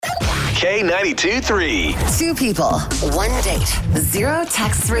K92-3. Two people, one date, zero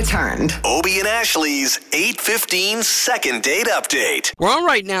texts returned. Obie and Ashley's 8:15 second date update. We're on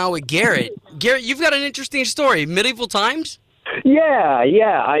right now with Garrett. Garrett, you've got an interesting story. Medieval times? Yeah.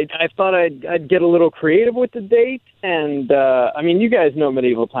 I thought I'd get a little creative with the date, and you guys know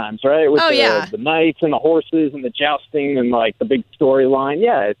medieval times, right? With the knights and the horses and the jousting and like the big storyline.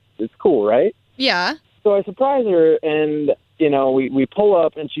 Yeah, it's cool, right? Yeah. So I surprise her, and we pull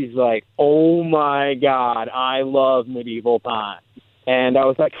up, and she's like, "Oh my God, I love medieval times." And I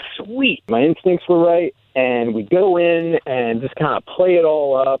was like, "Sweet, my instincts were right." And we go in and just kind of play it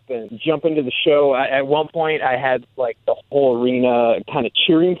all up and jump into the show. At one point, I had like the whole arena kind of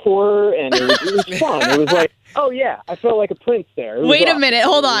cheering for her, and it was fun. It was like, oh yeah, I felt like a prince there. Wait a minute,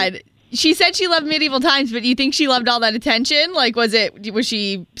 hold on. She said she loved medieval times, but do you think she loved all that attention? Like, was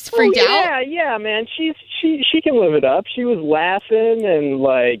she freaked out? Yeah, man. She can live it up. She was laughing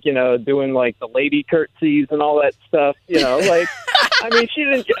and doing like the lady curtsies and all that stuff. She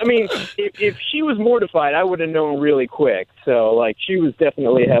didn't. If she was mortified, I would have known really quick. So she was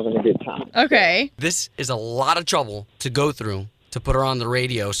definitely having a good time. Okay. This is a lot of trouble to go through to put her on the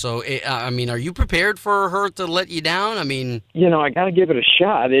radio. So, are you prepared for her to let you down? I got to give it a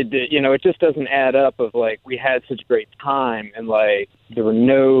shot. It just doesn't add up of we had such a great time and there were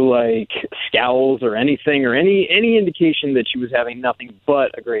no scowls or anything or any indication that she was having nothing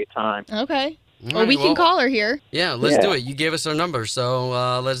but a great time. Okay. Well, we can call her here. Yeah, let's do it. You gave us her number,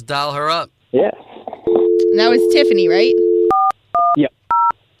 so let's dial her up. Yeah. And that was Tiffany, right? Yep.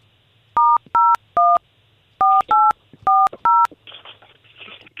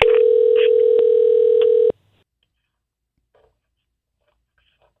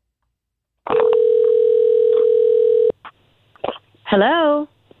 Hello?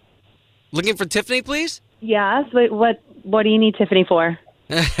 Looking for Tiffany, please? Yes. What do you need Tiffany for?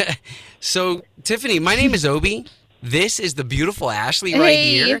 So, Tiffany, my name is Obie. This is the beautiful Ashley right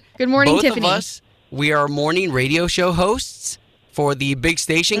here. Good morning, Both Tiffany. Both of us, we are morning radio show hosts for the big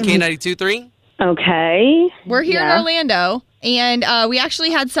station, K92-3. Okay. We're here in Orlando, and we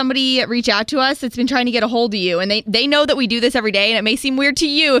actually had somebody reach out to us that's been trying to get a hold of you, and they know that we do this every day, and it may seem weird to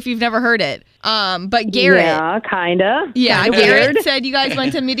you if you've never heard it. But Garrett... Yeah, kinda. Yeah, kinda Garrett weird. said you guys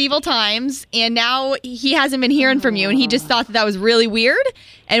went to medieval times, and now he hasn't been hearing from you, and he just thought that was really weird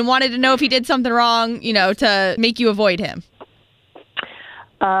and wanted to know if he did something wrong, to make you avoid him.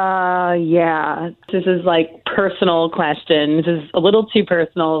 Yeah. This is personal question. This is a little too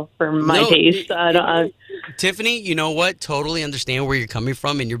personal for my taste. Tiffany, you know what? Totally understand where you're coming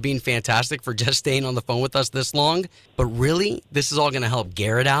from, and you're being fantastic for just staying on the phone with us this long. But really, this is all going to help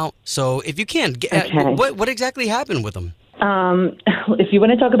Garrett out. So if you can, what exactly happened with him? If you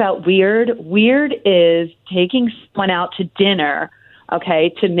want to talk about weird is taking someone out to dinner,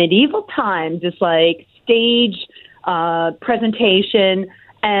 to medieval times, just stage presentation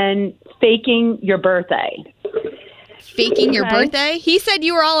and faking your birthday. Faking your birthday? He said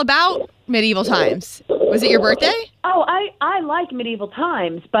you were all about medieval times. Was it your birthday? Oh, I like medieval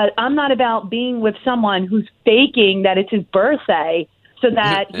times, but I'm not about being with someone who's faking that it's his birthday so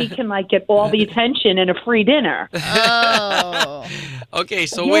that he can get all the attention and a free dinner. Oh. Okay,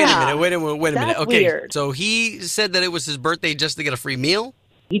 so wait a minute. That's Okay, weird. So he said that it was his birthday just to get a free meal?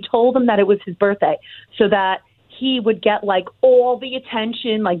 He told him that it was his birthday so that he would get all the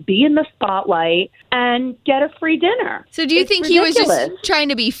attention, be in the spotlight and get a free dinner. So do you think ridiculous. He was just trying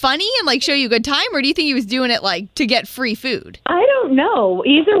to be funny and show you a good time, or do you think he was doing it to get free food? I don't know.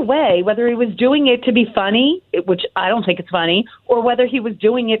 Either way, whether he was doing it to be funny, which I don't think it's funny, or whether he was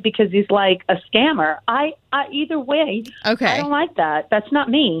doing it because he's a scammer. Either way, okay. I don't like that. That's not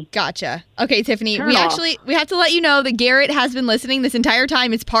me. Gotcha. Okay, Tiffany, Turn we off. have to let you know that Garrett has been listening this entire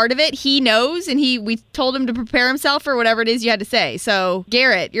time. It's part of it. He knows, and we told him to prepare himself for whatever it is you had to say. So,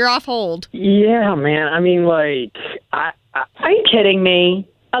 Garrett, you're off hold. Yeah, man. Are you kidding me?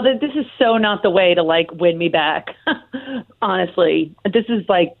 This is so not the way to win me back. Honestly, this is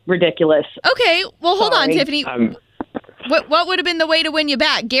ridiculous. Okay, well, hold on, Sorry. Tiffany. What would have been the way to win you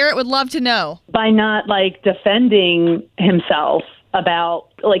back? Garrett would love to know. By not defending himself about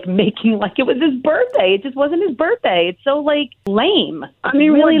making it was his birthday. It just wasn't his birthday. It's so lame. Really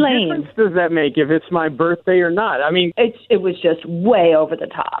what lame. difference does that make if it's my birthday or not? It was just way over the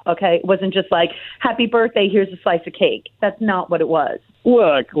top. Okay, it wasn't just happy birthday. Here's a slice of cake. That's not what it was.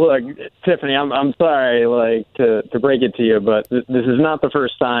 Look, Tiffany. I'm sorry, to break it to you, but this is not the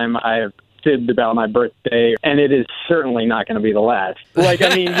first time I have fibbed about my birthday, and it is certainly not going to be the last. Like,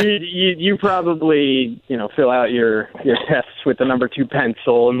 I mean, you probably, fill out your tests with the number 2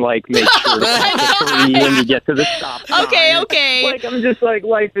 pencil and, like, make sure to pass the 3 when you get to the stop sign. Okay. Like, I'm just like,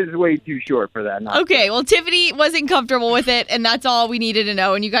 life is way too short for that. Okay, well, Tiffany wasn't comfortable with it, and that's all we needed to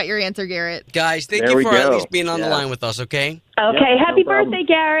know, and you got your answer, Garrett. Guys, thank you for at least being on the line with us, okay? Okay, Yep, happy no problem. birthday,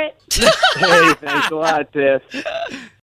 Garrett. Hey, thanks a lot, Tiff.